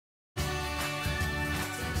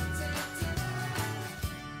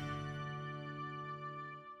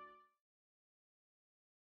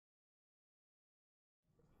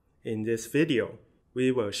In this video,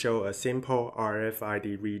 we will show a simple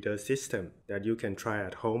RFID reader system that you can try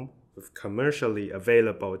at home with commercially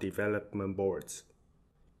available development boards.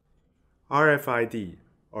 RFID,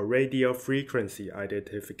 or radio frequency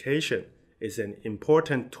identification, is an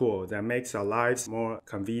important tool that makes our lives more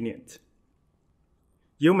convenient.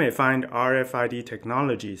 You may find RFID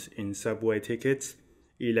technologies in subway tickets,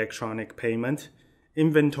 electronic payment,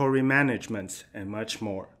 inventory management, and much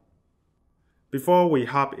more. Before we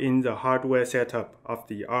hop in the hardware setup of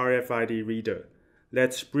the RFID reader,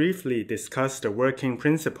 let's briefly discuss the working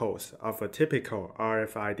principles of a typical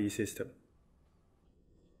RFID system.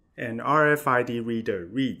 An RFID reader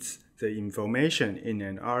reads the information in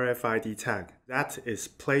an RFID tag that is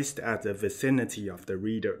placed at the vicinity of the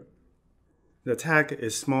reader. The tag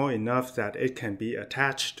is small enough that it can be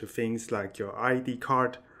attached to things like your ID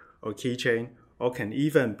card or keychain, or can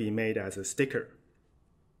even be made as a sticker.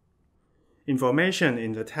 Information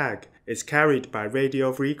in the tag is carried by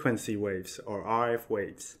radio frequency waves or RF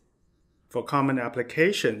waves. For common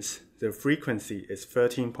applications, the frequency is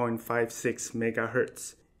 13.56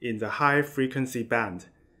 MHz in the high frequency band,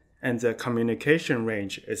 and the communication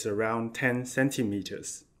range is around 10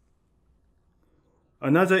 centimeters.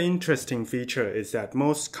 Another interesting feature is that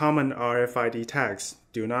most common RFID tags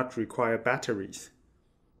do not require batteries.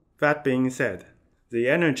 That being said, the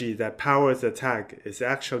energy that powers the tag is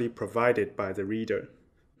actually provided by the reader.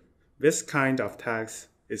 This kind of tags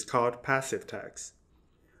is called passive tags.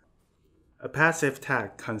 A passive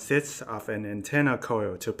tag consists of an antenna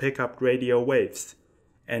coil to pick up radio waves,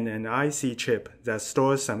 and an IC chip that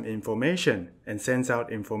stores some information and sends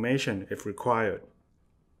out information if required.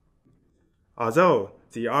 Although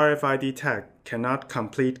the RFID tag cannot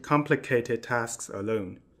complete complicated tasks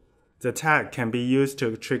alone, the tag can be used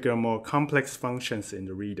to trigger more complex functions in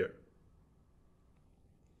the reader.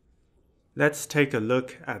 Let's take a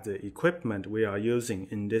look at the equipment we are using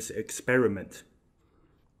in this experiment.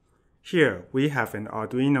 Here we have an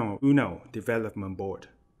Arduino Uno development board,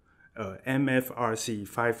 a MFRC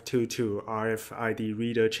 522 RFID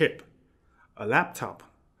reader chip, a laptop,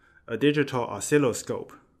 a digital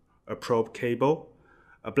oscilloscope, a probe cable,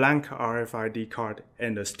 a blank RFID card,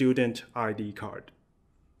 and a student ID card.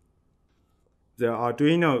 The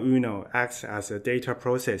Arduino Uno acts as a data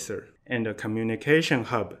processor and a communication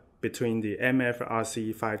hub between the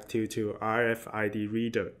MFRC 522 RFID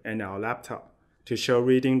reader and our laptop to show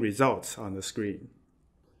reading results on the screen.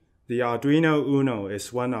 The Arduino Uno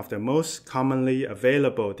is one of the most commonly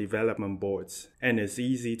available development boards and is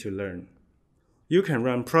easy to learn. You can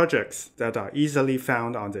run projects that are easily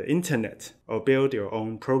found on the internet or build your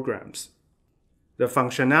own programs. The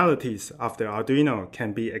functionalities of the Arduino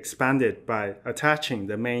can be expanded by attaching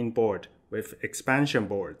the main board with expansion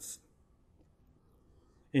boards.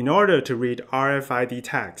 In order to read RFID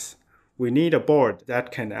tags, we need a board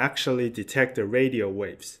that can actually detect the radio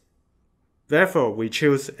waves. Therefore, we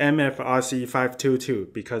choose MFRC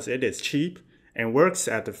 522 because it is cheap and works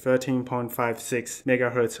at the 13.56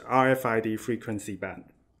 MHz RFID frequency band.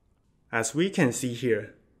 As we can see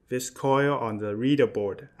here, this coil on the reader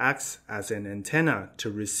board acts as an antenna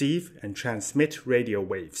to receive and transmit radio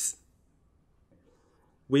waves.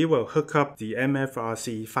 We will hook up the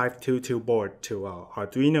MFRC 522 board to our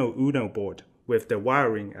Arduino Uno board with the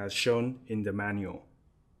wiring as shown in the manual.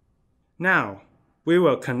 Now, we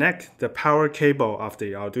will connect the power cable of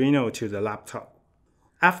the Arduino to the laptop.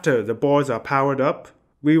 After the boards are powered up,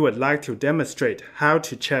 we would like to demonstrate how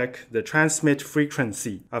to check the transmit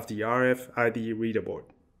frequency of the RFID reader board.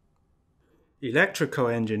 Electrical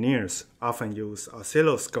engineers often use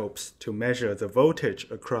oscilloscopes to measure the voltage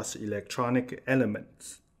across electronic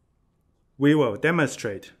elements. We will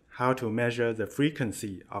demonstrate how to measure the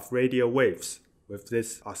frequency of radio waves with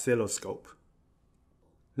this oscilloscope.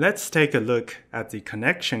 Let's take a look at the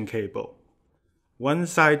connection cable. One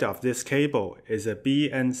side of this cable is a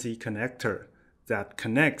BNC connector that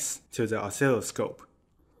connects to the oscilloscope,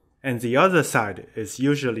 and the other side is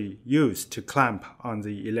usually used to clamp on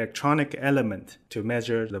the electronic element to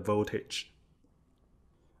measure the voltage.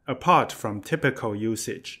 Apart from typical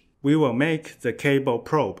usage, we will make the cable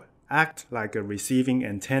probe act like a receiving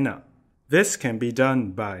antenna. This can be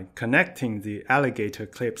done by connecting the alligator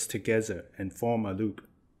clips together and form a loop.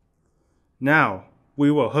 Now,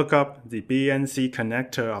 we will hook up the BNC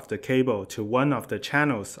connector of the cable to one of the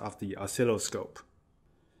channels of the oscilloscope.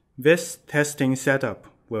 This testing setup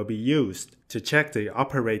will be used to check the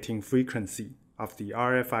operating frequency of the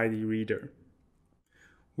RFID reader.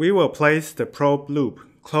 We will place the probe loop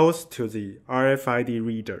close to the RFID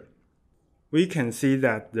reader. We can see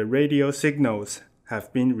that the radio signals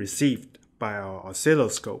have been received by our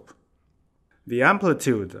oscilloscope. The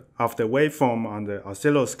amplitude of the waveform on the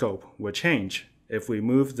oscilloscope will change if we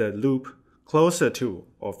move the loop closer to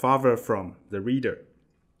or farther from the reader.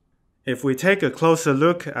 If we take a closer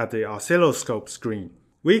look at the oscilloscope screen,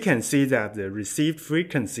 we can see that the received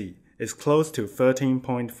frequency is close to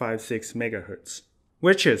 13.56 MHz,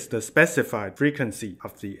 which is the specified frequency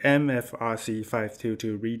of the MFRC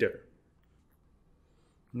 522 reader.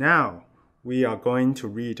 Now, we are going to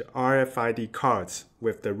read RFID cards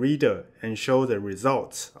with the reader and show the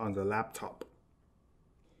results on the laptop.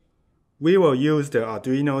 We will use the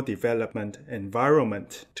Arduino development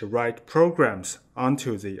environment to write programs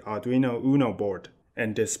onto the Arduino Uno board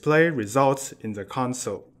and display results in the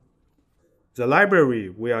console. The library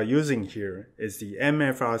we are using here is the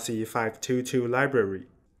MFRC 522 library,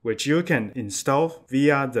 which you can install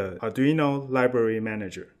via the Arduino Library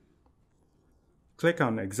Manager. Click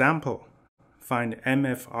on Example, find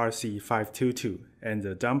MFRC 522 and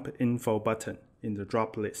the Dump Info button in the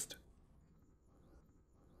drop list.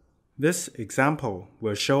 This example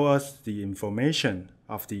will show us the information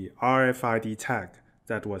of the RFID tag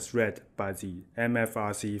that was read by the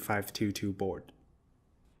MFRC 522 board.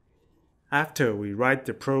 After we write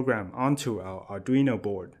the program onto our Arduino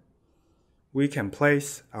board, we can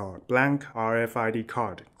place our blank RFID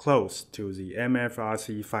card close to the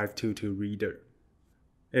MFRC 522 reader.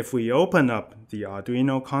 If we open up the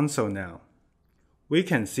Arduino console now, we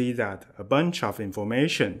can see that a bunch of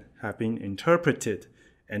information have been interpreted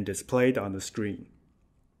and displayed on the screen.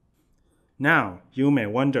 Now, you may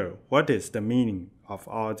wonder what is the meaning of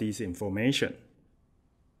all this information.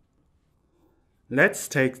 Let's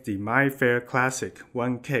take the MyFair Classic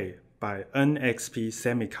 1K by NXP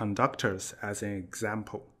Semiconductors as an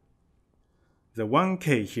example. The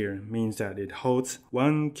 1K here means that it holds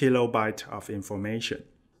 1 kilobyte of information.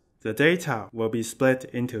 The data will be split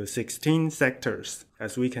into 16 sectors,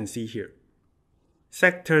 as we can see here.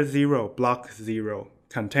 Sector 0, Block 0,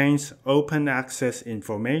 contains open access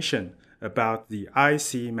information about the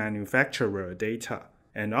IC manufacturer data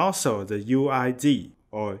and also the UID,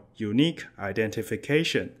 or unique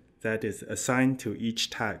identification, that is assigned to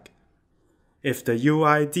each tag. If the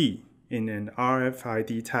UID in an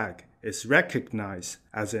RFID tag is recognized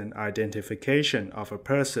as an identification of a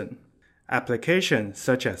person, applications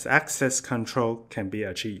such as access control can be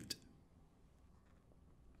achieved.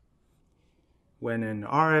 When an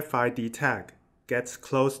RFID tag gets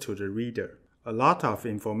close to the reader, a lot of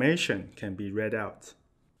information can be read out.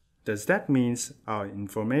 Does that mean our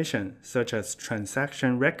information, such as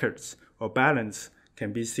transaction records or balance,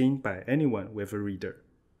 can be seen by anyone with a reader?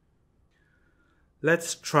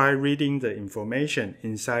 Let's try reading the information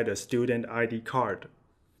inside a student ID card.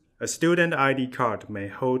 A student ID card may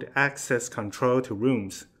hold access control to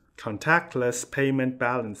rooms, contactless payment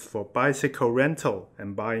balance for bicycle rental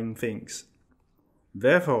and buying things.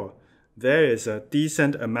 Therefore, there is a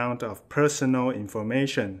decent amount of personal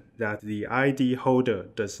information that the ID holder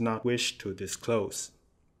does not wish to disclose.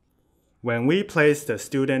 When we place the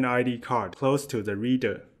student ID card close to the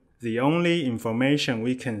reader, the only information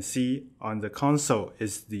we can see on the console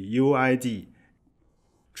is the UID.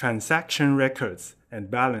 Transaction records and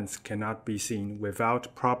balance cannot be seen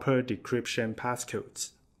without proper decryption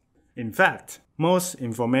passcodes. In fact, most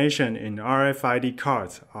information in RFID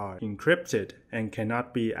cards are encrypted and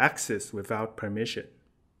cannot be accessed without permission.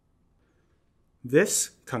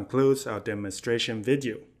 This concludes our demonstration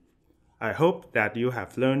video. I hope that you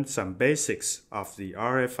have learned some basics of the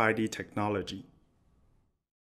RFID technology.